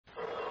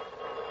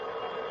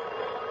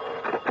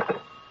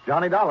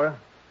Johnny Dollar.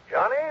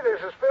 Johnny,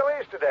 this is Phil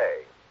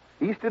Easterday.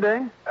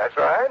 Easterday? That's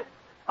right.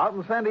 Out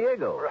in San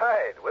Diego.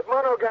 Right, with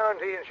Mono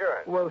Guarantee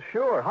Insurance. Well,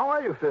 sure. How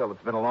are you, Phil?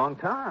 It's been a long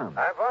time.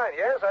 I'm fine,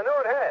 yes, I know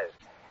it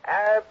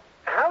has.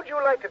 How'd you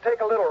like to take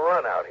a little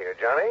run out here,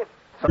 Johnny?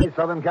 Sunny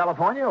Southern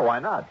California? Why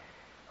not?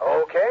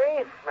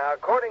 Okay. Now,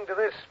 according to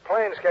this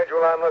plane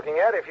schedule I'm looking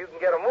at, if you can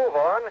get a move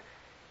on,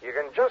 you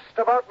can just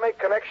about make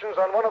connections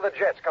on one of the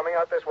jets coming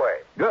out this way.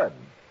 Good.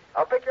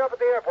 I'll pick you up at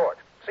the airport.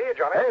 See you,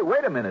 Johnny. Hey,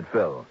 wait a minute,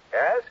 Phil.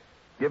 Yes?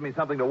 Give me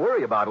something to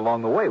worry about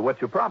along the way.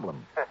 What's your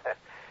problem?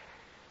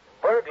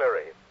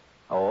 Burglary.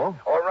 Oh?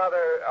 Or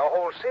rather, a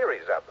whole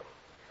series of them.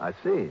 I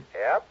see.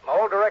 Yep,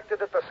 all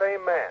directed at the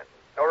same man.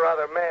 Or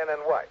rather, man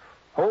and wife.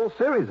 Whole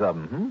series of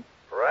them,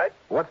 Right.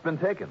 What's been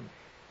taken?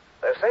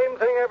 The same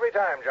thing every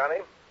time,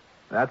 Johnny.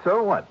 That's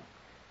so what?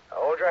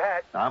 Hold your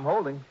hat. I'm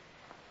holding.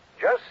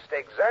 Just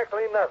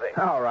exactly nothing.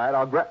 All right,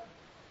 I'll grab...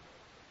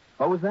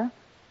 What was that?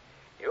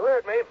 You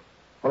heard me.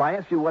 Well, I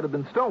asked you what had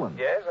been stolen.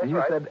 Yes, that's and you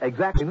right. said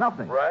exactly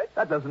nothing. Right.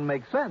 That doesn't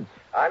make sense.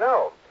 I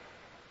know.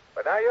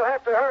 But now you'll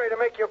have to hurry to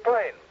make your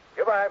plane.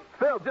 Goodbye.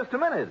 Phil, just a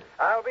minute.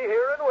 I'll be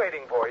here and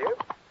waiting for you.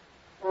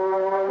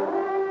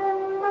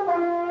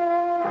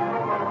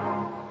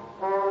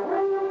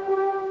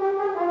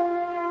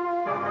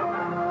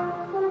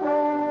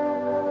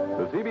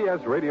 The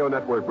CBS Radio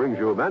Network brings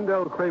you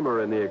Mandel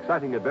Kramer in the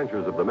exciting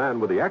adventures of the man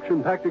with the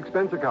action-packed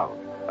expense account.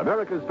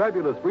 America's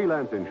fabulous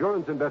freelance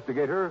insurance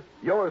investigator.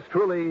 Yours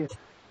truly,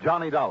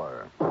 Johnny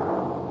Dollar.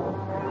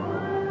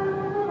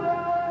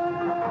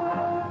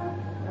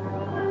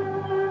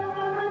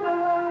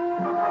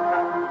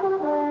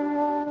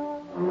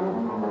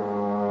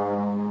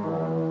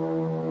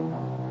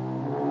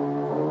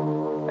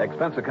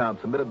 Expense account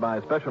submitted by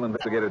Special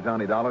Investigator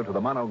Johnny Dollar to the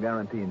Mono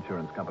Guarantee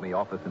Insurance Company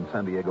office in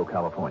San Diego,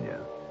 California.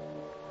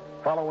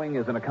 Following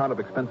is an account of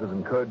expenses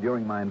incurred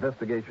during my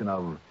investigation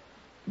of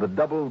the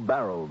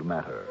double-barreled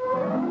matter.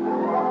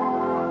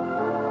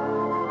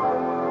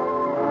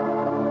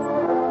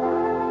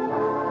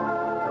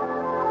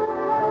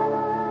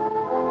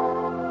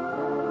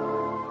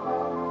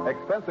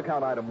 Expense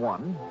account item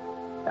 1,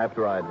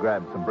 after I'd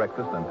grabbed some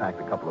breakfast and packed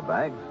a couple of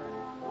bags,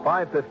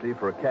 $5.50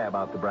 for a cab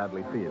out to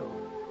Bradley Field.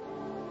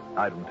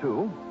 Item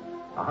 2,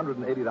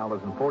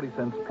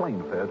 $180.40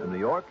 plane fare to New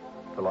York,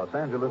 to Los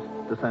Angeles,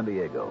 to San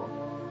Diego.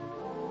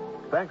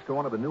 Thanks to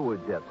one of the newer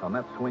jets on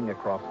that swing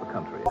across the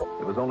country,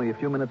 it was only a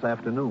few minutes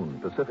after noon,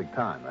 Pacific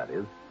time, that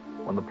is,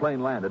 when the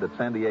plane landed at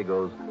San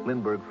Diego's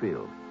Lindbergh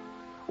Field,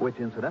 which,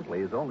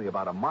 incidentally, is only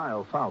about a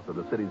mile south of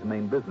the city's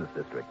main business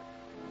district.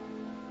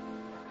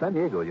 San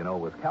Diego, you know,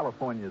 was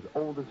California's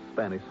oldest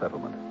Spanish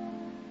settlement,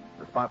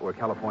 the spot where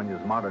California's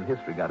modern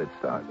history got its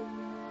start.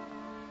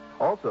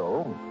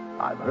 Also,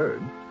 I've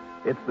heard,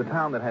 it's the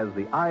town that has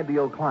the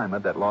ideal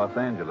climate that Los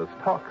Angeles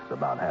talks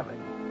about having.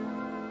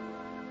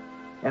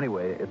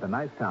 Anyway, it's a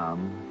nice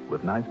town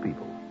with nice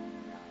people,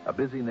 a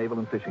busy naval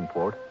and fishing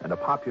port, and a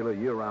popular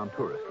year-round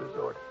tourist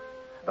resort.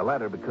 The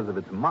latter because of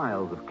its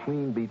miles of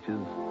clean beaches,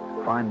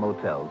 fine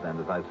motels, and,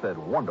 as I said,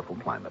 wonderful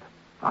climate.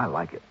 I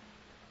like it.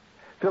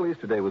 Phil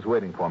Easterday was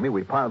waiting for me.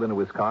 We piled into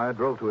his car,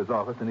 drove to his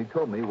office, and he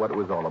told me what it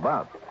was all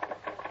about.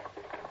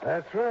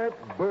 That's right,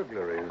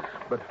 burglaries.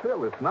 But,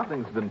 Phil, if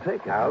nothing's been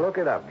taken... Now, look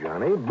it up,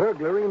 Johnny.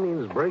 Burglary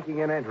means breaking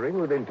and entering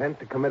with intent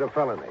to commit a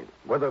felony,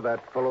 whether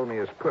that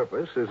felonious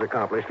purpose is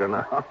accomplished or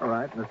not. All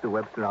right, Mr.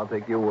 Webster, I'll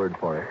take your word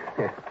for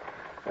it.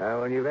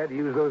 When you've had to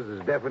use those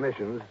as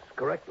definitions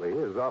correctly,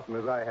 as often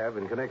as I have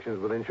in connections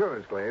with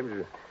insurance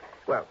claims,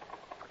 well,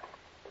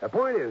 the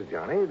point is,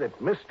 Johnny, that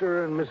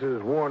Mr. and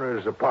Mrs.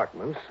 Warner's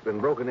apartment's been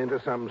broken into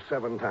some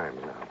 7 times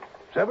now.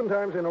 7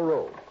 times in a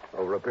row,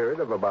 over a period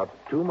of about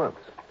 2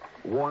 months.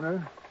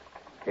 Warner?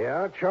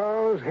 Yeah,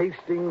 Charles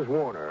Hastings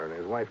Warner and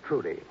his wife,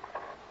 Trudy.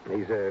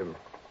 He's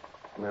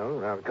well,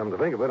 now come to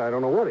think of it, I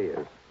don't know what he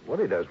is, what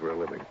he does for a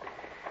living.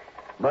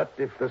 But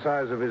if the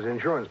size of his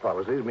insurance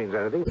policies means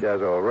anything, he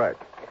does all right.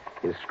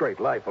 His straight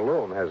life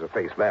alone has a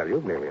face value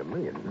of nearly $1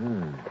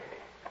 million.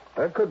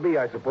 That could be,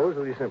 I suppose,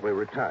 that he simply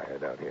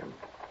retired out here.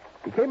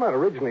 He came out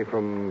originally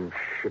from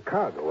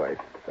Chicago, I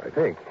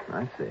think.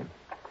 I see.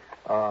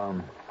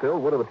 Phil,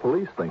 what do the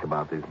police think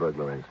about these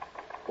burglaries?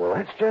 Well,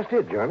 that's just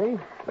it, Johnny.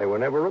 They were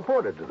never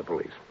reported to the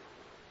police.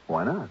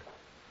 Why not?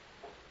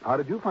 How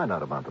did you find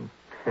out about them?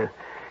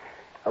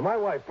 My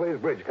wife plays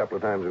bridge a couple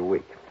of times a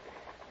week.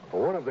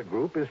 One of the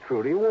group is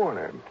Trudy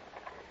Warner.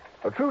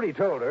 Well, Trudy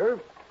told her.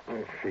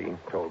 She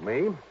told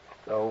me.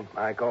 So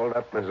I called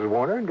up Mrs.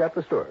 Warner and got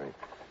the story.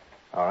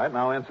 All right,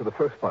 now answer the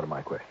first part of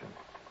my question.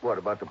 What,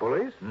 about the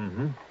police?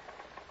 Mm-hmm.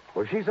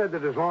 Well, she said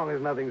that as long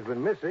as nothing's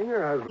been missing,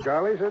 her husband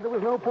Charlie said there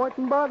was no point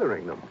in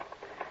bothering them.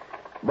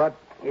 But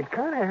it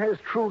kind of has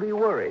Trudy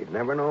worried,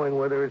 never knowing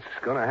whether it's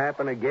going to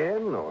happen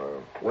again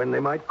or when they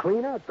might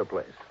clean out the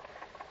place.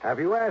 Now, if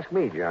you ask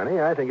me, Johnny,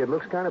 I think it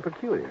looks kind of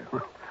peculiar.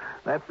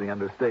 That's the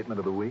understatement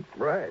of the week.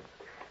 Right.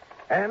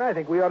 And I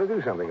think we ought to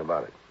do something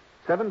about it.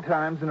 7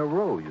 times in a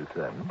row, you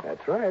said.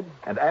 That's right.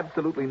 And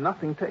absolutely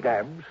nothing taken.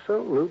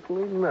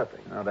 Absolutely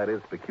nothing. Now, that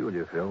is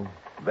peculiar, Phil.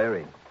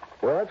 Very.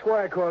 Well, that's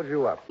why I called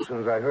you up as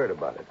soon as I heard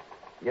about it.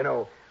 You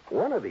know,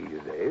 One of these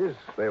days,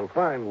 they'll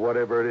find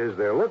whatever it is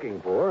they're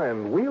looking for,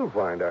 and we'll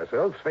find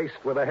ourselves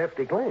faced with a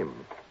hefty claim.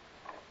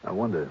 I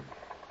wonder.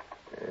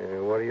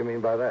 What do you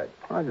mean by that?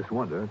 I just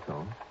wonder, that's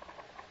all.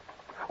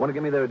 Want to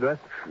give me their address?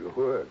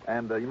 Sure.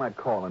 And you might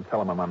call and tell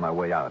them I'm on my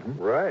way out.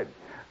 Right.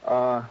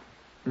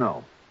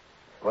 No.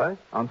 What?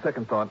 On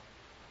second thought,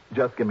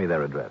 just give me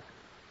their address.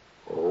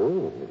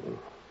 Oh.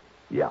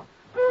 Yeah.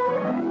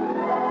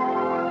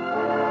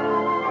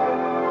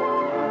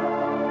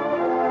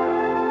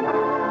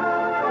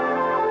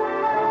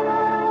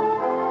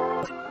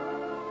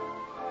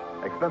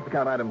 Expense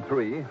account item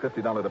 3,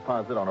 $50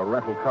 deposit on a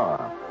rental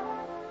car.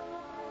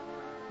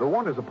 The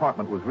Warner's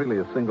apartment was really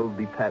a single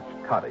detached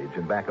cottage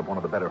in back of one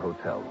of the better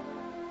hotels.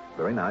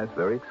 Very nice,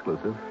 very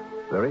exclusive,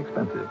 very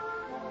expensive.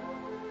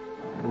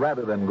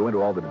 Rather than go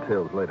into all the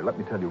details later, let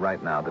me tell you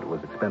right now that it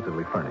was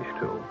expensively furnished,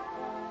 too.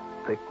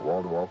 Thick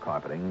wall-to-wall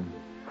carpeting,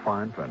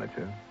 fine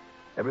furniture,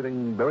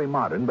 everything very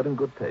modern but in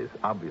good taste.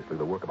 Obviously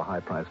the work of a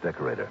high-priced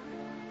decorator.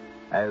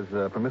 As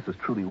for Mrs.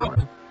 Trudy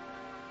Warner,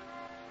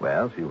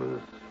 well, she was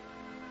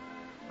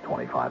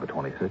 25 or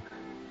 26.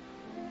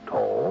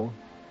 Tall,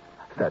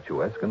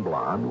 statuesque and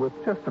blonde, with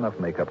just enough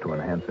makeup to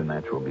enhance her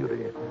natural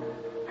beauty.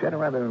 She had a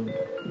rather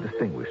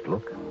distinguished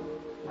look,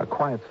 a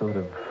quiet sort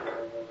of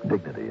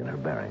dignity in her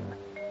bearing.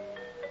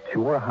 She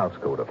wore a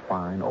housecoat of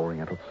fine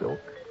oriental silk,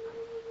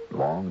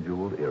 long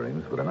jeweled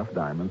earrings with enough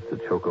diamonds to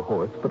choke a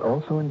horse, but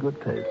also in good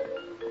taste.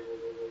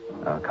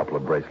 A couple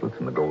of bracelets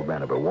and the gold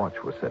band of her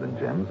watch were set in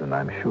gems, and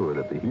I'm sure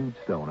that the huge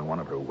stone in one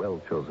of her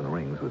well-chosen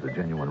rings was a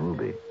genuine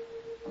ruby.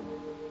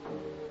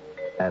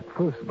 At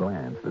first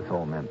glance, this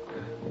all meant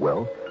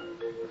wealth,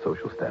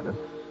 social status,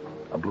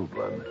 a blue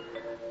blood.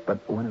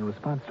 But when in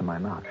response to my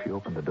knock, she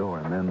opened the door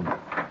and then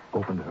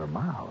opened her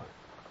mouth.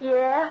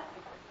 Yeah?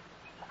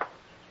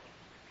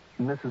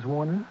 Mrs.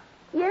 Warner?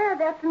 Yeah,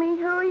 that's me.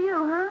 Who are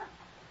you,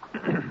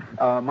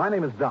 huh? My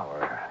name is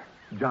Dollar.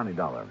 Johnny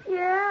Dollar.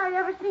 Yeah, I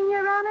ever seen you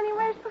around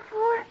anywhere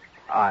before?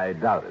 I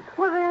doubt it.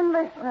 Well, then,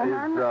 listen,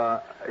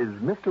 Is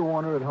Mr.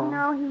 Warner at home?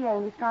 No, he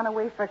ain't. He's gone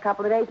away for a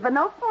couple of days. But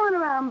no fooling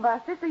around,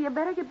 Buster, so you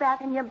better get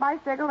back on your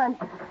bicycle and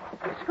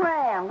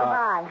scram.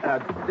 Goodbye.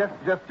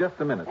 Just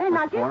a minute. Hey,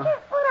 now, Mrs. get Warner. your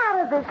foot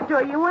out of this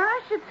door. You want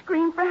I should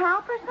scream for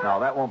help or something? No,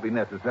 that won't be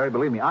necessary.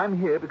 Believe me, I'm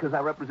here because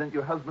I represent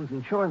your husband's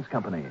insurance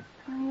company.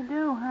 Oh, you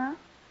do, huh?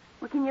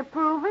 Well, can you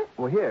prove it?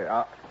 Well,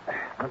 here,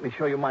 let me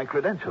show you my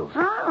credentials.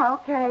 Oh,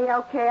 okay.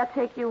 I'll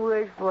take your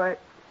word for it.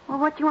 Well,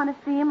 what do you want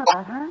to see him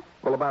about, huh?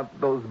 Well, about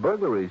those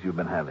burglaries you've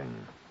been having.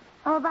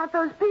 Oh, about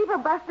those people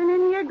busting in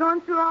here, going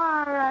through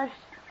all our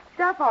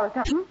stuff all the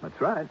time. That's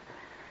right.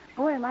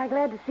 Boy, am I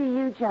glad to see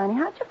you, Johnny.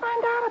 How'd you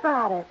find out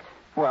about it?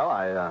 Well,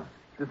 I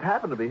just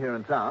happened to be here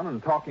in town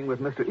and talking with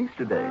Mr.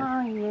 Easterday.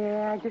 Oh,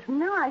 yeah. I just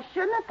knew I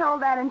shouldn't have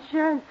told that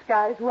insurance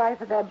guy's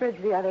wife at that bridge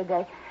the other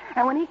day.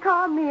 And when he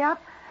called me up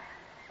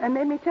and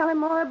made me tell him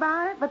more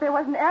about it, but there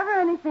wasn't ever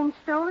anything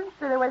stolen,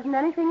 so there wasn't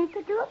anything he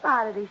could do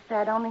about it, he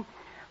said. Only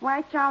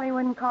why Charlie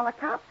wouldn't call the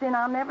cops in,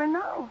 I'll never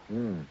know.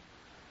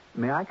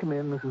 May I come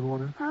in, Mrs.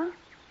 Warner? Huh?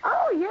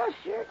 Oh, yeah,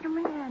 sure. Come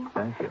in.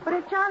 Thank you. But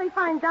if Charlie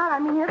finds out, I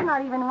mean, he's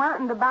not even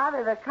wanting to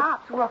bother the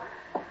cops, well,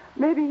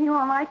 maybe he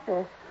won't like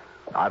this.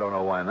 I don't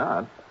know why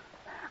not.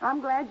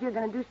 I'm glad you're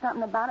going to do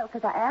something about it,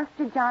 because I asked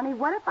you, Johnny,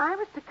 what if I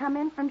was to come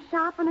in from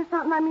shopping or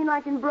something? I mean,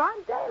 like in broad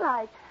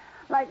daylight.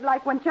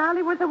 Like when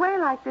Charlie was away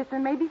like this,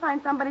 and maybe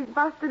find somebody's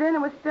busted in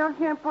and was still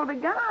here and pulled a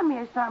gun on me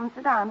or something.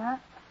 Sit down,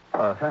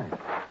 huh? Thanks.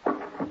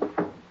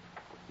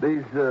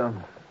 These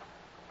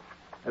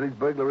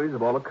burglaries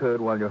have all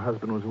occurred while your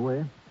husband was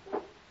away?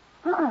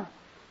 No,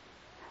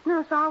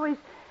 it's always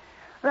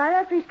right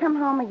after he's come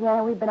home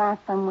again. We've been out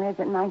somewhere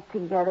at night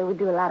together. We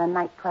do a lot of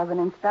night clubbing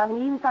and stuff,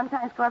 and even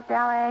sometimes go up to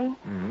L.A.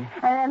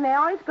 Mm-hmm. And they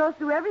always go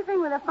through everything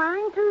with a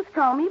fine-tooth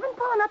comb, even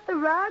pulling up the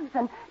rugs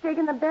and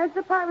taking the beds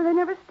apart, but they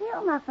never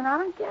steal nothing. I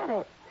don't get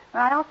it.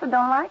 I also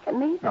don't like it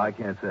neither. No, I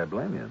can't say I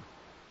blame you.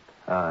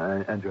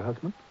 And your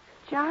husband?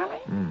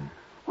 Charlie?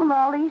 Well,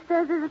 all he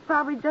says is it's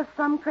probably just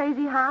some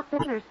crazy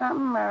hothead or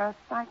something, or a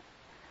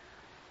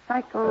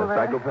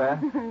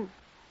psychopath?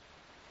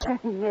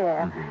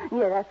 Yeah,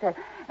 that's it.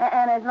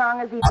 And as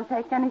long as he don't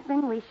take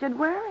anything, we should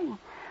worry.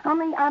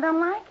 Only I don't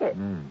like it.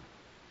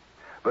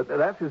 But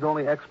that's his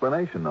only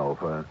explanation, though,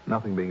 for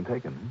nothing being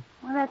taken.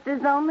 Well, that's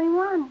his only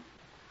one.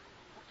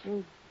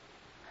 Gee,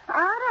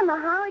 I don't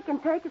know how he can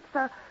take it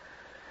so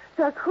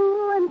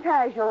cool and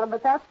casual,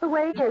 but that's the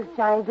way it is,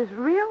 Johnny. Just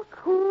real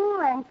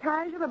cool and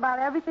casual about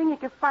everything. You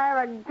could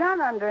fire a gun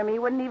under him. He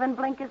wouldn't even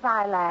blink his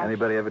eyelash.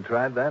 Anybody ever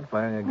tried that,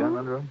 firing a gun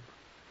under him?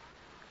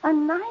 A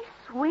nice,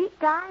 sweet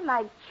guy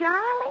like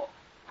Charlie?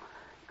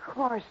 Of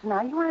course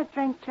not. You want a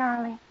drink,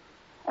 Charlie?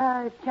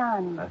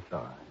 Johnny. That's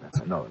all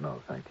right.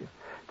 No, thank you.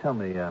 Tell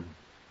me,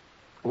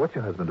 what's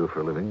your husband do for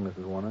a living,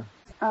 Mrs. Warner?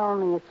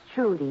 Only it's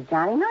Trudy,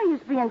 Johnny. No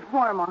use being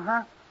formal,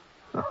 huh?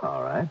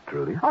 All right,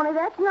 Trudy. Only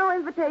that's no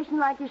invitation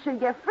like you should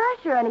get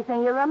fresh or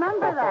anything. You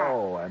remember that?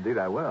 Oh, indeed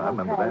I will. I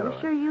remember that. You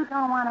sure you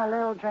don't want a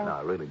little drink? No,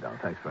 I really don't.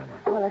 Thanks very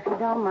much. Well, if you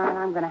don't mind,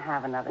 I'm going to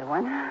have another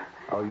one.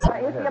 Oh, you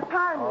If you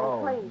pardon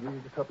me, please.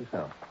 You just help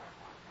yourself.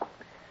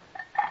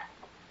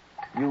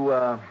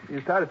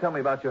 You started to tell me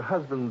about your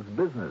husband's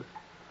business.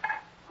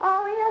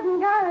 Oh, he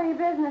hasn't got any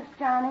business,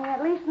 Johnny.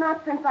 At least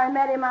not since I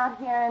met him out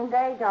here in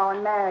Dago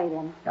and married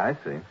him. I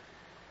see.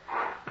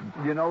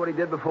 Do you know what he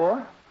did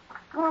before?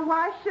 Well,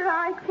 why should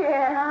I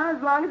care, huh?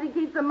 As long as he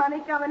keeps the money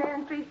coming in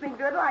and treats me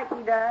good like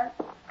he does.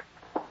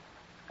 Are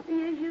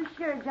you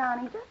sure,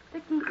 Johnny? Just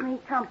to keep me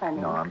company.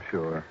 No, I'm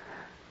sure.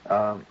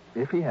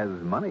 If he has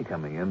money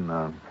coming in,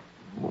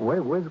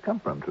 where's it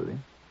come from, Trudy?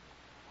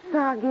 So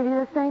I'll give you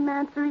the same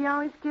answer he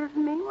always gives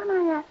me when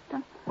I ask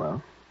him.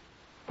 Well?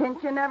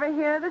 Didn't you never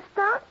hear of the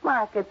stock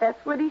market?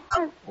 That's what he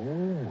says.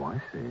 Oh, I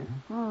see.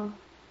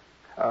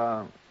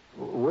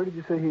 Where did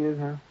you say he is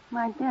now?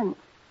 I didn't.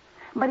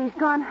 But he's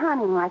gone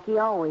hunting like he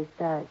always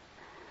does.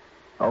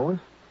 Always?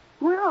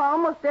 Well,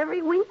 almost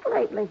every week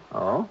lately.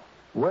 Oh?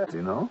 Where, do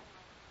you know?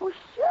 Oh,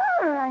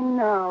 sure, I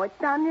know. It's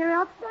down near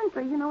El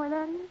Centro. You know where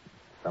that is?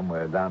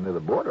 Somewhere down near the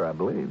border, I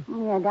believe.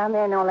 Yeah, down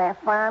there in all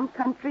that farm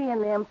country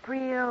in the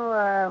Imperial,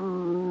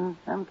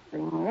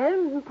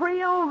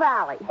 Imperial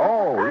Valley.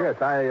 Oh,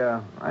 yes. I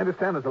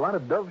understand there's a lot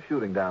of dove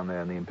shooting down there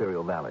in the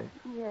Imperial Valley.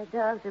 Yeah,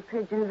 doves or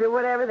pigeons or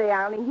whatever they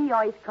are. I mean, he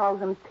always calls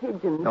them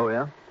pigeons. Oh,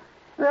 yeah?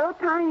 Little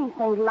tiny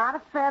things, a lot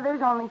of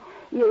feathers.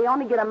 You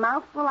only get a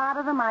mouthful out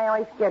of them. I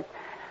always get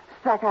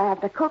stuck. I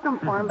have to cook them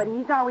for him, but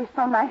he's always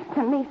so nice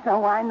to me, so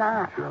why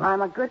not? Sure.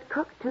 I'm a good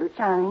cook, too,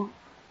 Johnny.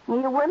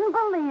 You wouldn't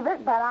believe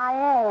it, but I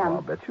am. Well,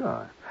 I'll bet you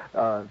are.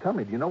 Tell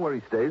me, do you know where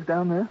he stays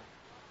down there?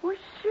 Well,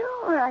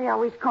 sure. I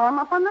always call him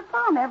up on the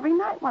phone every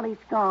night while he's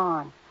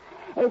gone.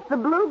 It's the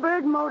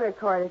Bluebird Motor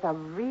Court. It's a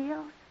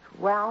real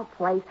swell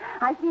place.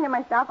 I've seen it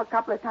myself a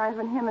couple of times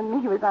when him and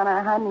me was on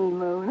our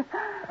honeymoon.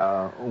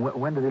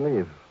 When did he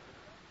leave?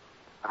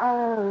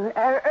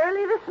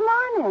 Early this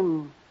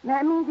morning.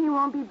 That means he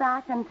won't be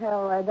back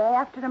until day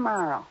after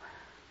tomorrow.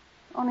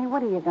 Only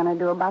what are you going to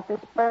do about this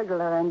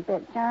burglar and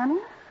bit, Johnny?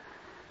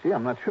 Gee,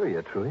 I'm not sure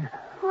yet, Trudy.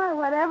 Well,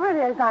 whatever it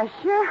is, I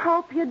sure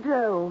hope you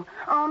do.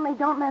 Only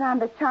don't let on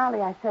to Charlie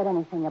I said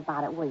anything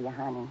about it, will you,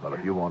 honey? Well,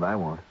 if you won't, I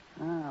won't.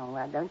 Oh,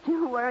 well, don't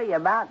you worry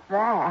about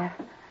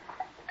that.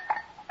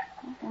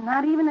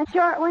 Not even a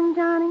short one,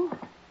 Johnny?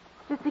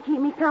 Just to keep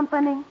me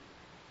company?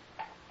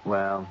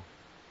 Well,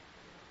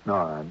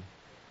 all right.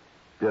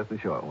 Just a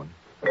short one.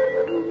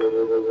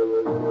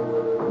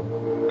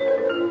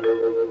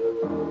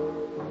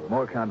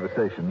 More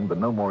conversation, but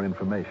no more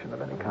information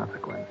of any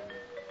consequence.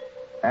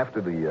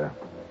 After the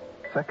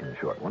second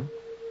short one,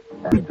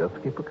 and just to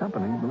keep her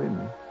company, believe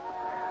me,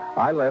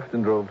 I left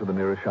and drove to the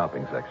nearest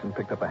shopping section,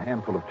 picked up a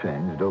handful of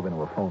change, dove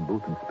into a phone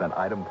booth, and spent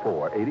item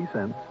 4, 80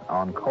 cents,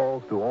 on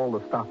calls to all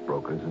the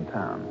stockbrokers in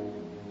town.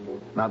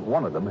 Not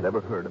one of them had ever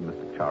heard of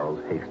Mr.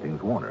 Charles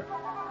Hastings Warner.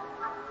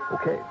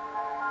 Okay.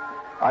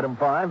 Item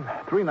 5,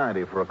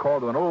 $3.90 for a call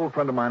to an old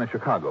friend of mine in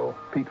Chicago,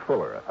 Pete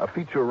Fuller, a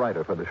feature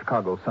writer for the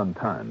Chicago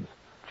Sun-Times.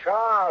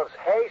 Charles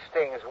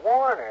Hastings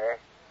Warner?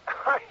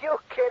 Are you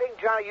kidding,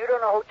 Johnny? You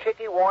don't know who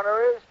Chicky Warner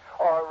is?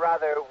 Or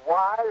rather,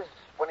 was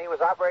when he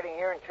was operating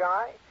here in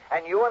Chi?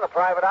 And you in the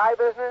private eye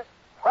business?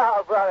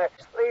 Well, brother,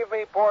 leave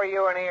me pour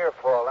you an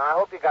earful. And I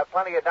hope you got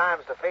plenty of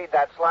dimes to feed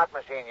that slot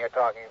machine you're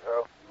talking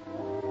through.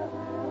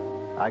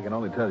 I can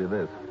only tell you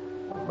this.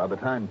 By the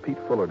time Pete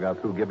Fuller got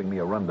through giving me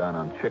a rundown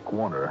on Chick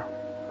Warner,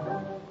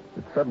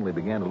 it suddenly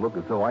began to look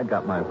as though I'd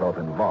got myself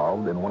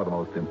involved in one of the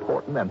most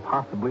important and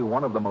possibly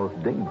one of the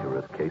most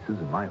dangerous cases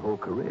in my whole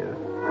career.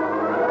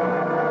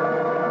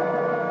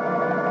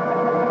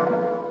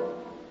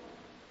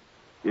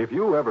 If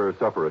you ever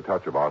suffer a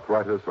touch of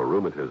arthritis or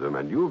rheumatism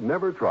and you've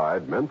never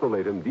tried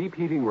Mentholatum Deep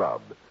Heating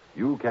Rub,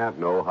 you can't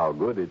know how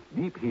good its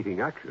deep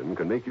heating action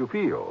can make you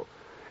feel.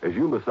 As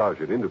you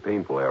massage it into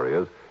painful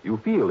areas, you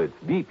feel its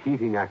deep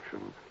heating action.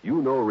 You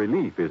know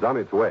relief is on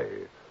its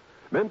way.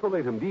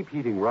 Mentholatum Deep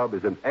Heating Rub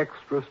is an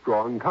extra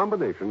strong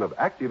combination of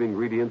active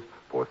ingredients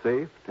for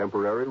safe,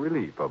 temporary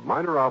relief of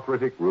minor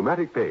arthritic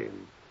rheumatic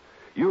pain.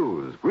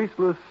 Use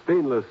greaseless,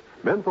 stainless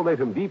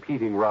Mentholatum Deep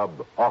Heating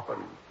Rub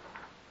often.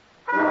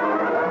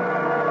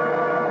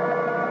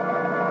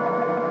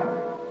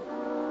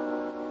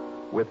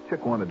 With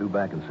Chick Warner due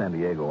back in San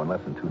Diego in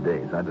less than 2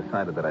 days, I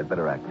decided that I'd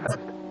better act fast.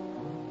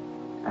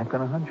 Act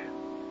on a hunch.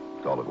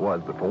 That's all it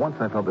was, but for once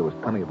I felt there was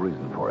plenty of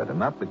reason for it, and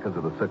not because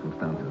of the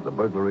circumstances, the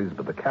burglaries,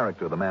 but the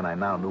character of the man I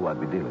now knew I'd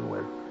be dealing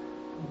with.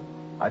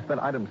 I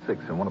spent item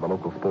 6 in one of the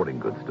local sporting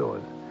goods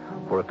stores.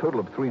 For a total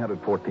of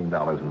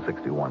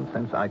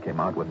 $314.61, I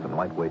came out with some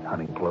lightweight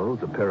hunting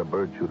clothes, a pair of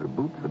bird shooter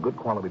boots, a good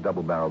quality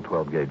double-barrel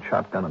 12-gauge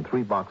shotgun, and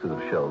 3 boxes of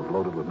shells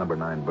loaded with number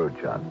 9 bird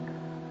shot.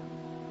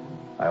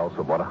 I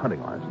also bought a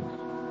hunting license.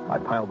 I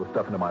piled the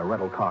stuff into my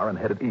rental car and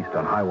headed east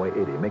on Highway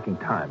 80, making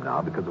time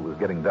now because it was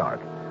getting dark.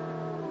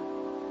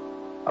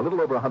 A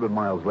little over 100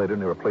 miles later,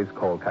 near a place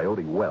called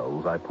Coyote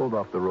Wells, I pulled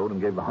off the road and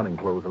gave the hunting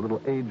clothes a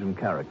little age and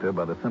character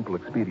by the simple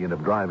expedient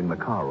of driving the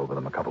car over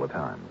them a couple of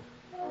times.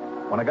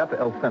 When I got to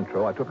El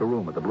Centro, I took a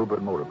room at the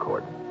Bluebird Motor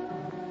Court.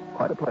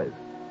 Quite a place.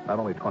 Not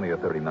only 20 or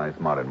 30 nice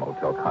modern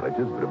motel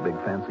cottages, but a big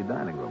fancy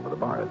dining room with a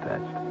bar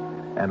attached.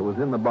 And it was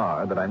in the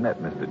bar that I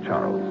met Mr.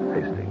 Charles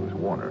Hastings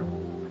Warner.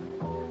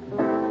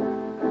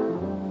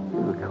 He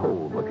was a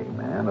cold-looking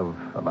man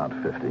of about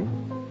 50.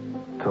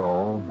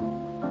 Tall,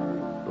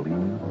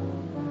 lean,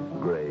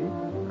 gray,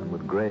 and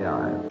with gray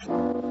eyes.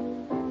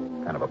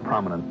 Kind of a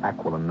prominent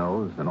aquiline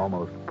nose and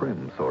almost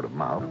prim sort of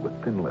mouth with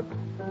thin lips.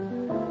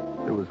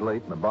 It was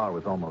late and the bar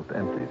was almost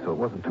empty, so it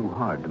wasn't too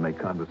hard to make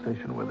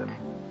conversation with him.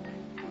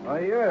 Oh,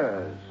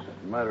 yes.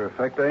 As a matter of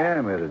fact, I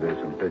am here to do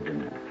some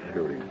pigeon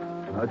shooting.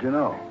 How'd you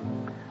know?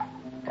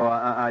 Oh,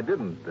 I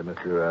didn't,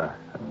 Mr.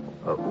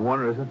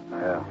 Warner, is it?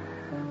 Yeah.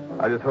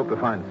 I just hope to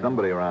find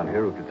somebody around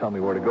here who could tell me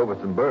where to go with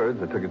some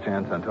birds. I took a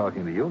chance on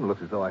talking to you, and it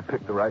looks as though I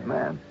picked the right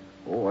man.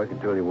 Oh, I can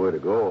tell you where to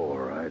go, all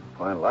right.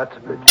 Find lots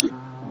of pigeons.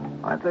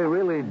 Aren't they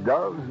really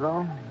doves,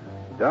 though?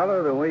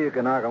 Dollar, the way you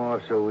can knock them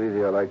off so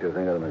easy, I like to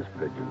think of them as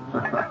pigeons.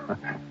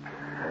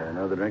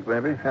 Another drink,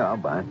 maybe? Yeah, I'll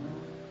buy it.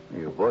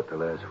 You bought the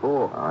last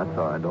 4. Oh, that's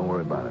all right. Don't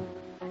worry about it.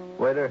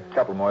 Waiter, a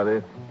couple more of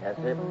these. That's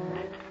it.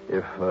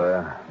 If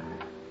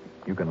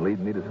you can lead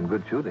me to some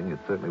good shooting,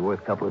 it's certainly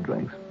worth a couple of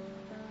drinks.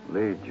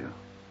 Lead you.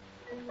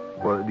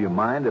 Well, do you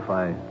mind if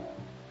I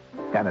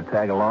kind of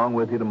tag along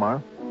with you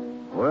tomorrow?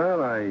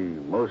 Well, I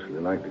mostly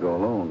like to go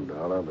alone,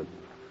 Dollar, but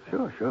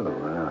sure,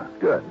 why not?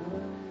 Good.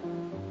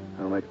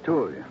 I'll make 2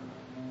 of you.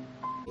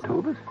 2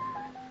 of us?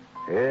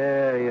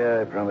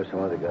 Yeah, I promised some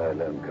other guy I'd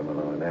let him come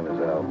along. His name is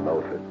Al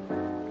Melford.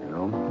 You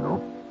know him? No.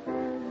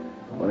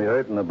 When he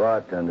hurt in the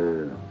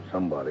bartender,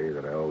 somebody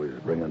that I always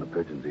bring in the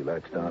pigeons, he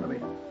latched on to me.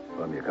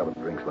 Bought me a couple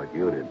of drinks like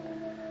you did.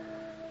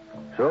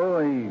 So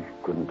he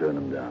couldn't turn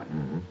him down.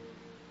 Mm-hmm.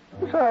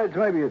 Besides,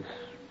 maybe it's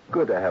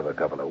good to have a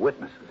couple of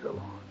witnesses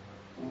along.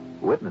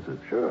 Witnesses?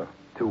 Sure.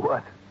 To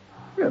what?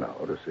 You know,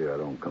 to see I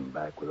don't come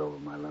back with over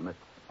my limit.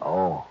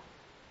 Oh.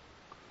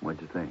 What'd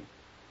you think?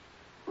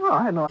 Well,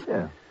 I had no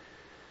idea.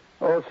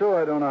 Also,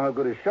 I don't know how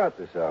good a shot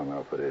this Al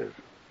Melford is.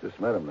 Just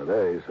met him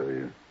today, so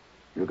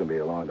you can be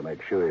along to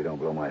make sure you don't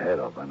blow my head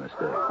off by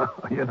mistake.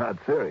 You're not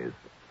serious.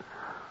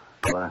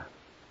 Well,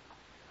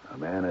 a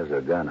man has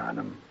a gun on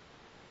him.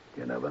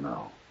 You never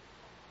know.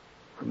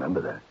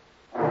 Remember that.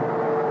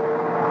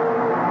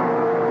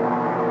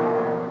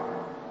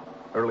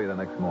 Early the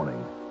next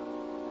morning,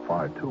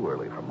 far too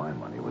early for my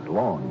money, it was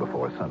long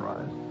before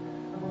sunrise.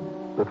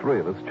 The 3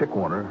 of us, Chick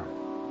Warner,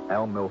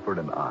 Al Milford,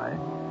 and I,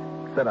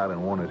 set out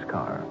in Warner's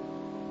car.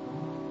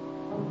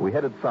 We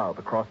headed south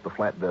across the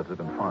flat desert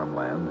and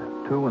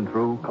farmland, to and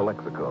through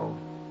Calexico.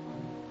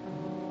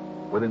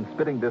 Within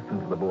spitting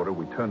distance of the border,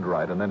 we turned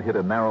right and then hit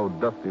a narrow,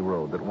 dusty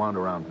road that wound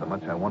around so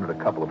much I wondered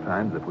a couple of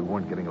times if we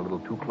weren't getting a little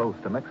too close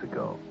to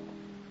Mexico.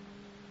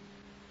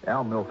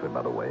 Al Milford,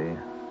 by the way,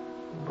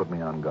 put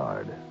me on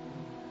guard.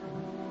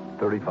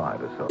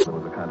 35 or so. There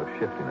was a kind of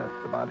shiftiness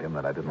about him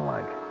that I didn't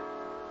like.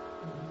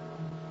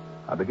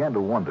 I began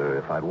to wonder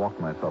if I'd walked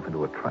myself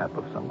into a trap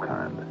of some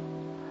kind.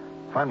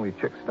 Finally,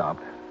 Chick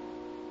stopped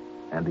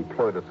and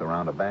deployed us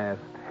around a vast,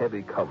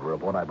 heavy cover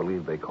of what I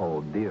believe they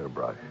called deer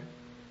brush.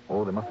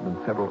 Oh, there must have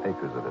been several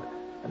acres of it,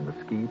 and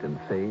mesquite and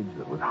sage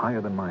that was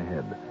higher than my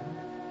head.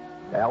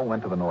 Al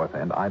went to the north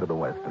end, I to the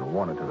west, and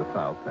Warner to the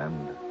south,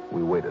 and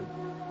we waited.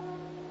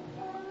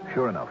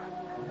 Sure enough,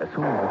 as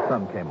soon as the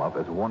sun came up,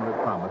 as Warner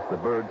had promised, the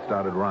birds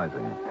started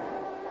rising.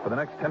 For the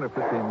next 10 or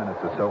 15 minutes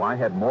or so, I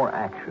had more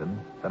action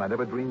than I'd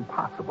ever dreamed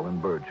possible in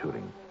bird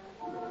shooting.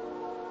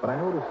 But I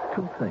noticed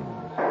 2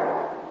 things.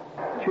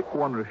 Chick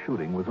Warner's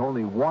shooting was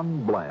only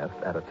 1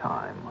 blast at a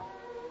time.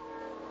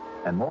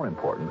 And more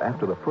important,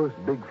 after the first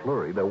big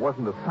flurry, there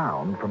wasn't a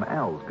sound from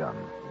Al's gun.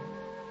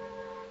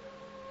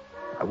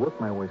 I worked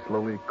my way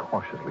slowly,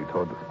 cautiously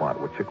toward the spot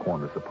where Chick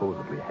Warner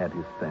supposedly had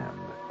his stand.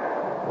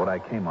 What I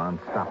came on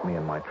stopped me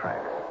in my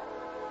tracks.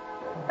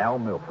 Al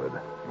Milford,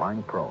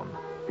 lying prone,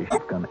 his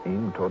shotgun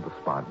aimed toward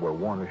the spot where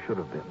Warner should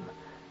have been,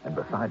 and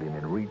beside him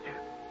in reach,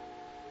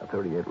 a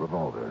 .38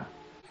 revolver.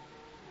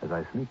 As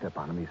I sneaked up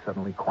on him, he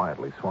suddenly,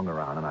 quietly swung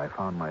around, and I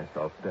found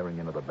myself staring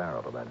into the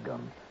barrel of that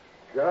gun.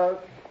 Just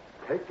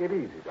take it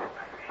easy, Doc.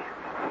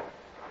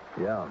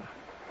 Yeah.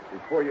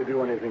 Before you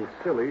do anything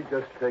silly,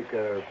 just take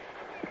a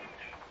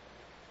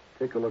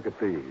look at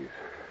these.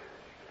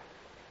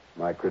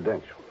 My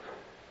credentials.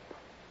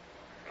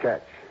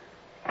 Catch.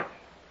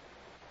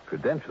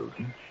 Credentials?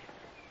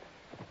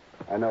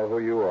 I know who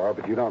you are,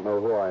 but you don't know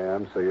who I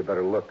am, so you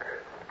better look.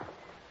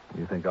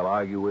 You think I'll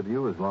argue with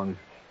you as long as...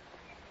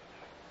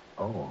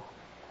 Oh.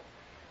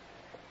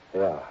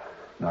 Yeah.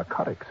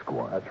 Narcotics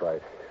squad. That's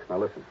right. Now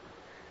listen.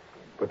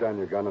 Put down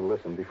your gun and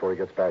listen before he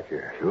gets back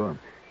here. Sure.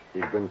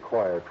 He's been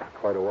quiet for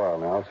quite a while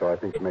now, so I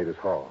think he made his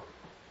haul.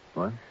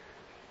 What?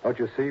 Don't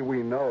you see?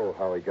 We know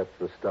how he gets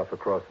the stuff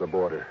across the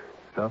border.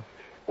 Stuff?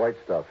 White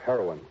stuff,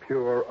 heroin,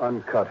 pure,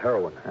 uncut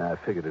heroin. I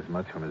figured as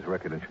much from his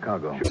record in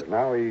Chicago. Sure.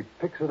 Now he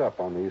picks it up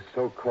on these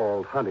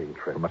so-called hunting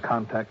trips. From a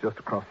contact just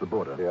across the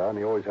border. Yeah, and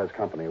he always has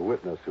company, a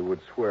witness who would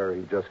swear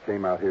he just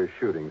came out here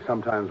shooting,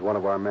 sometimes one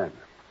of our men.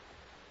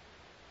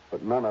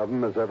 But none of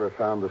them has ever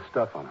found the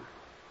stuff on him.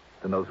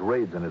 Then those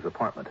raids in his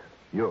apartment,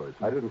 yours.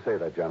 I didn't say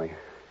that, Johnny.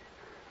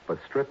 But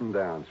strip him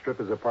down, strip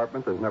his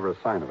apartment, there's never a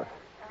sign of it.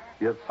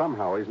 Yet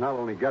somehow he's not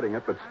only getting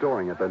it, but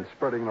storing it, then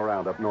spreading it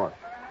around up north.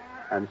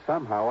 And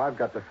somehow I've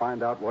got to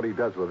find out what he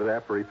does with it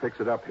after he picks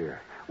it up here.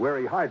 where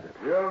he hides it.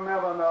 You'll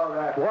never know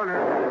that. Warner.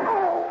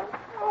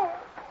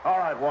 All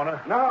right,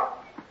 Warner. No.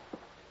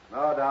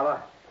 No,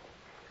 Dollar.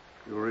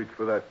 You reach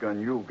for that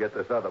gun, you get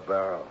this other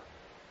barrel.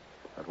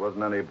 That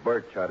wasn't any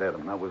birch shot hit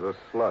him. That was a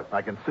slug.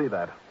 I can see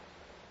that.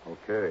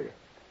 Okay.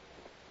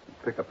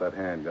 Pick up that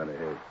handgun of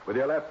his. With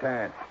your left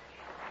hand.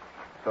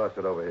 Toss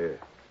it over here.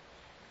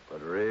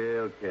 But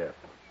real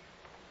careful.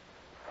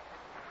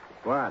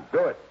 Go on, do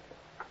it.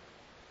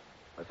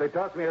 I say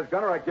toss me his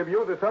gun or I give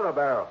you this other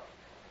barrel.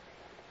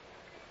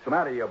 What's the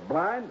matter, you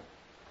blind?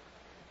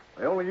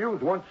 I only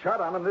used one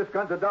shot on him. This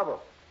gun's a double.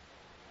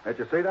 Can't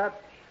you see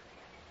that?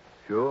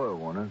 Sure,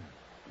 Warner.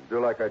 Do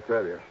like I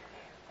tell you.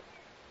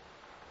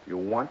 You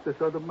want this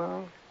other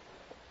barrel?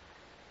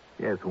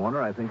 Yes,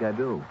 Warner, I think I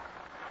do.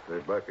 Stay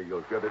back or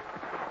you'll get it.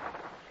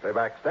 Stay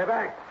back. Stay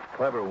back.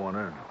 Clever,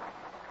 Warner.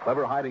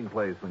 Clever hiding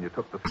place when you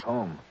took this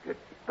home. Get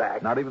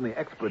back. Not even the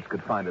experts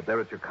could find it there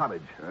at your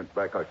cottage. Get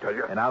back, I tell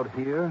you. And out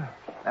here,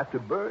 after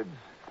birds,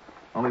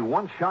 only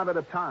one shot at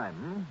a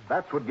time.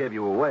 That's what gave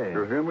you away.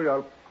 You hear me?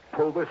 I'll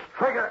pull this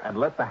trigger. And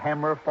let the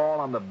hammer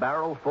fall on the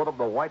barrel full of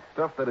the white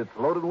stuff that it's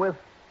loaded with?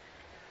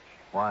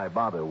 Why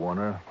bother,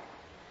 Warner?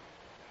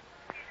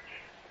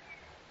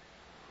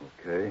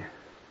 Okay.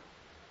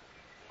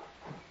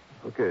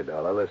 Okay,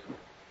 Dollar, listen.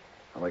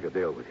 I'll make a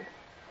deal with you.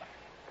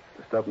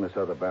 The stuff in this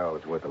other barrel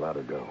is worth a lot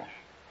of dough.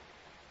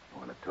 You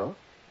want to talk?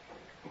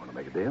 You want to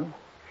make a deal?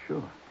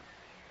 Sure.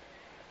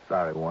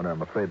 Sorry, Warner.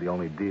 I'm afraid the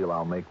only deal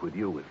I'll make with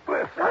you is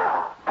bliss.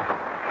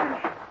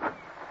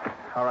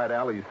 All right,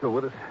 Al, are you still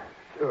with us?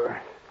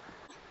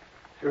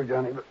 Sure,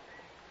 Johnny, but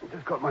I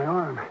just caught my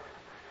arm.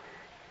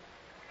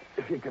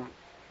 If you can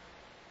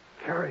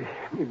carry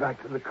me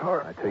back to the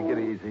car. Now, take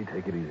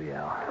it easy,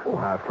 Al.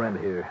 When our friend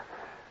here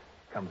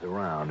comes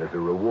around, as a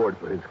reward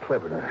for his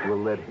cleverness,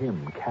 we'll let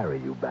him carry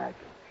you back.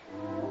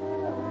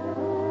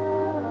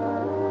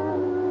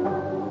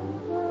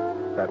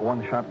 That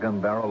one shotgun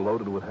barrel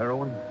loaded with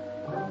heroin?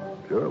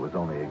 Sure, it was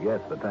only a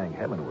guess, but thank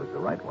heaven it was the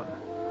right one.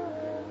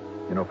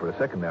 You know, for a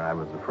second there, I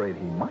was afraid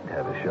he might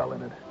have a shell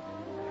in it.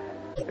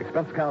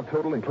 Expense account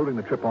total, including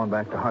the trip on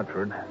back to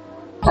Hartford,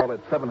 call it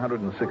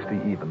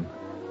 $760 even,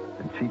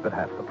 and cheap at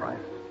half the price.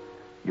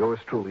 Yours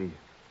truly,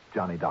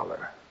 Johnny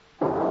Dollar.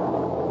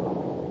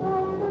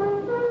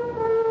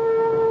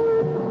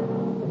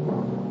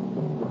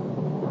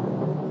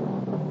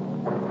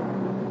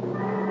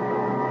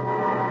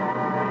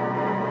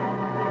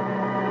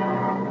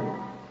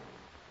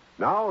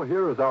 Now,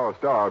 here is our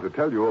star to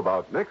tell you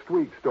about next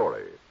week's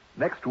story.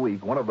 Next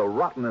week, one of the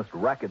rottenest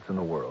rackets in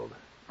the world,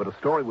 but a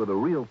story with a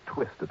real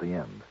twist at the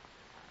end.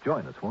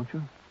 Join us, won't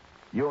you?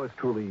 Yours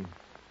truly,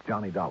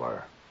 Johnny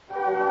Dollar.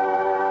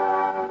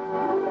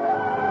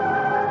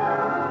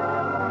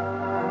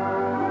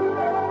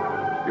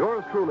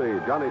 Yours truly,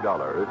 Johnny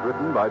Dollar, is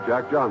written by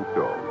Jack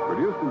Johnstone,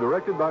 produced and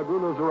directed by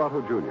Bruno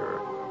Zerato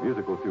Jr.,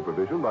 musical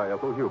supervision by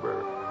Ethel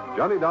Huber.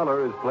 Johnny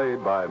Dollar is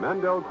played by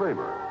Mandel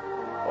Kramer.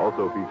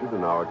 Also featured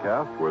in our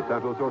cast were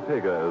Santos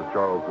Ortega as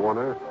Charles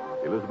Warner,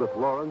 Elizabeth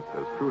Lawrence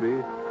as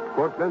Trudy,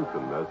 Court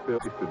Benson as Phil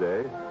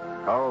today,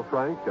 Carl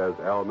Frank as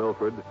Al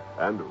Milford,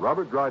 and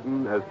Robert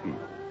Dryden as Pete.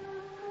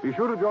 Be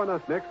sure to join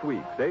us next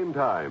week, same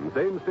time,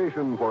 same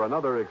station, for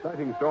another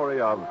exciting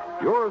story of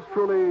Yours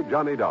truly,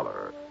 Johnny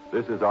Dollar.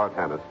 This is Art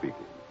Hanna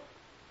speaking.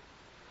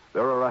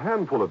 There are a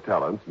handful of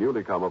talents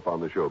newly come up on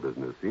the show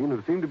business scene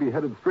who seem to be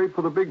headed straight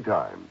for the big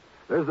time.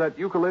 There's that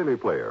ukulele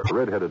player, a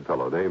red-headed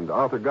fellow named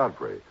Arthur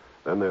Godfrey.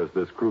 Then there's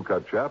this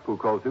crew-cut chap who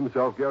calls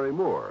himself Gary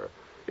Moore.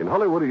 In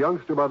Hollywood, a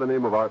youngster by the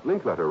name of Art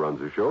Linkletter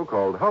runs a show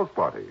called House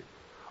Party.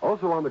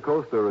 Also on the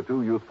coast, there are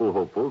two youthful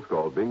hopefuls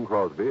called Bing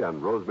Crosby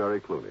and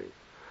Rosemary Clooney.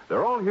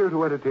 They're all here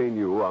to entertain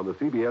you on the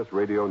CBS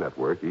radio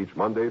network each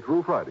Monday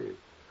through Friday.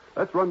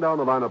 Let's run down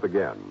the lineup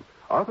again.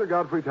 Arthur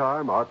Godfrey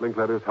Time, Art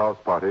Linkletter's House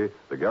Party,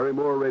 the Gary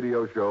Moore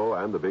radio show,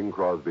 and the Bing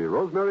Crosby,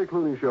 Rosemary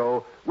Clooney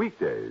show,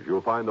 weekdays.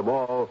 You'll find them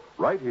all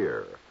right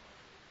here.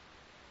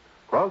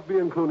 Crosby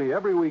and Clooney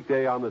every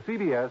weekday on the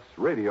CBS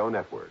radio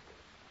network.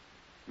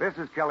 This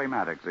is Kelly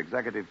Maddox,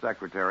 Executive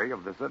Secretary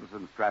of the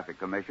Citizens Traffic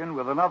Commission,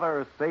 with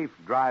another safe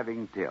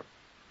driving tip.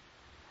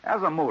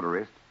 As a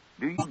motorist,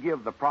 do you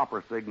give the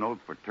proper signals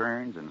for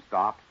turns and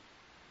stops?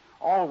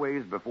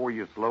 Always, before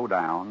you slow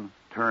down,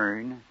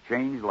 turn,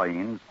 change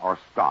lanes, or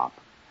stop,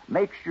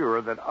 make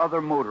sure that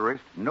other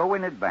motorists know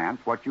in advance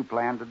what you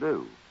plan to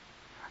do.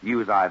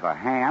 Use either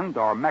hand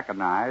or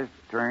mechanized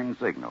turn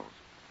signals.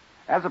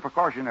 As a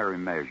precautionary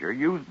measure,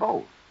 use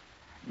both.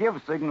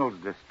 Give signals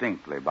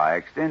distinctly by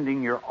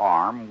extending your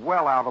arm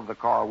well out of the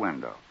car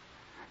window.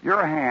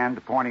 Your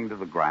hand pointing to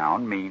the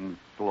ground means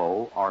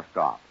slow or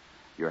stop.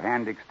 Your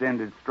hand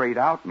extended straight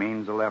out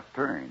means a left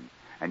turn,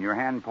 and your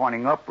hand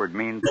pointing upward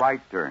means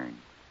right turn.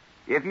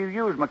 If you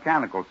use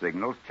mechanical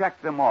signals,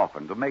 check them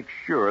often to make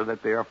sure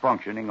that they are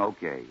functioning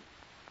okay.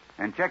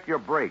 And check your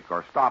brake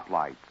or stop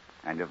lights,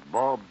 and if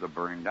bulbs are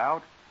burned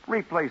out,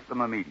 replace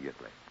them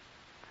immediately.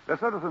 The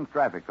Citizens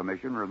Traffic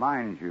Commission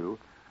reminds you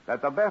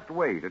that the best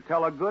way to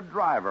tell a good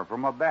driver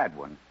from a bad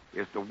one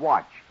is to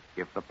watch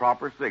if the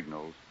proper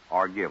signals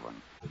are given.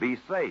 Be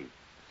safe.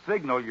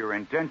 Signal your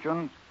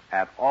intentions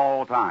at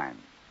all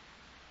times.